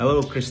Hello,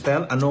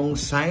 Cristel. Anong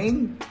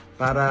sign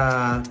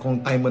para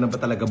kung time mo na ba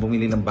talaga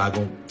bumili ng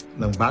bagong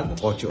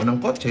kotse o ng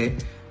kotse,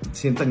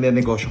 since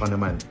nagnenegosyo ka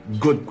naman?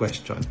 Good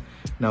question.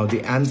 Now,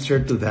 the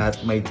answer to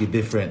that might be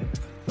different.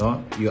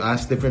 No? You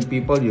ask different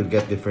people, you'll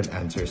get different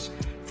answers.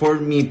 For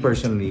me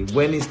personally,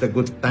 when is the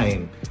good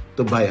time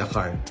to buy a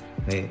car?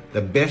 Okay? The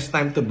best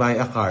time to buy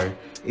a car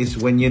is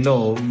when you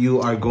know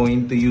you are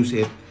going to use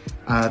it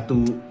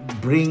to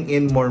bring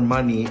in more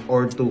money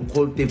or to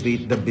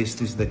cultivate the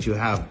business that you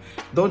have.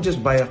 Don't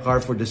just buy a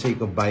car for the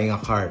sake of buying a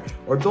car,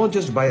 or don't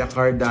just buy a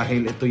car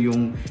dahil ito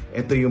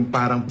yung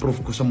parang proof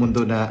ko sa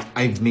mundo na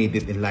I've made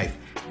it in life.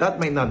 That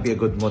might not be a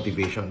good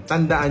motivation.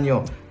 Tandaan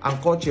nyo,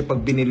 ang kotse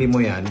pag binili mo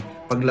yan,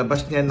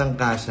 paglabas niyan ng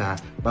kasa,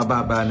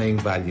 bababa na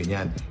yung value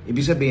niyan.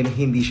 Ibig sabihin,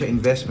 hindi siya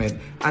investment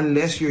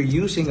unless you're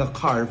using a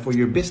car for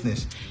your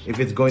business. If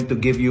it's going to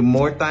give you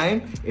more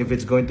time, if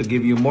it's going to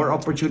give you more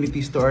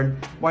opportunities to earn,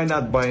 why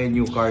not buy a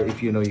new car if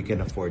you know you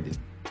can afford it?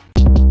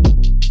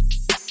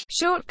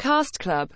 Shortcast Club.